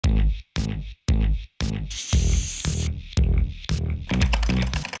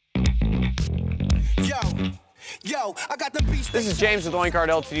This is James with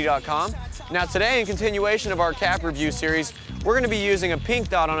OinkArtLTD.com. Now today, in continuation of our cap review series, we're going to be using a pink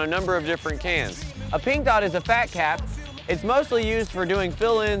dot on a number of different cans. A pink dot is a fat cap. It's mostly used for doing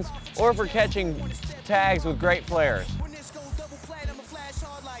fill-ins or for catching tags with great flares.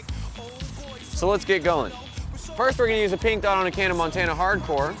 So let's get going. First, we're going to use a pink dot on a can of Montana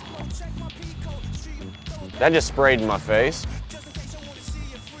Hardcore. That just sprayed in my face.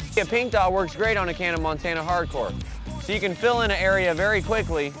 A pink dot works great on a can of Montana Hardcore. So you can fill in an area very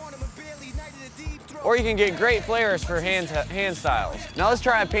quickly, or you can get great flares for hand styles. Now let's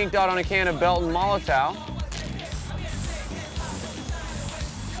try a pink dot on a can of Belton Molotov.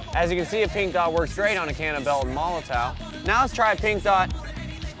 As you can see, a pink dot works great on a can of Belton Molotov. Now let's try a pink dot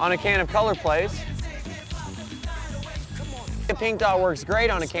on a can of Color Place. A pink dot works great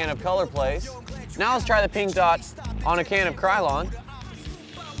on a can of Color Place. Now let's try the pink dot on a can of Krylon.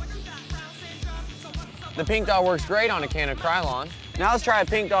 The pink dot works great on a can of Krylon. Now let's try a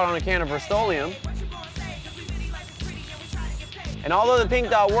pink dot on a can of Rust-Oleum. And although the pink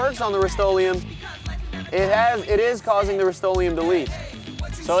dot works on the Rust-Oleum, it is causing the Rust-Oleum to leak.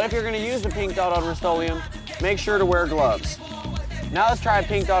 So if you're going to use the pink dot on Rust-Oleum, make sure to wear gloves. Now let's try a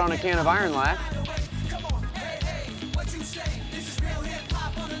pink dot on a can of Iron Lac.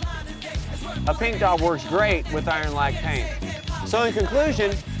 A pink dot works great with Iron Lac paint. So in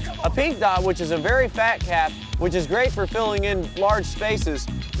conclusion, a pink dot, which is a very fat cap, which is great for filling in large spaces,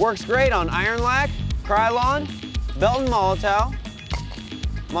 works great on Iron Lac, Krylon, Belton Molotov,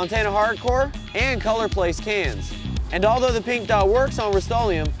 Montana Hardcore, and Color Place cans. And although the pink dot works on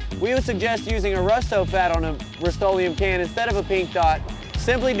Rust-Oleum, we would suggest using a Rusto-Fat on a Rust-Oleum can instead of a pink dot,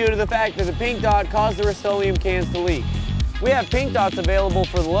 simply due to the fact that the pink dot caused the Rust-Oleum cans to leak. We have pink dots available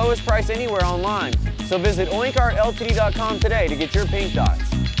for the lowest price anywhere online, so visit OinkArtLTD.com today to get your pink dots.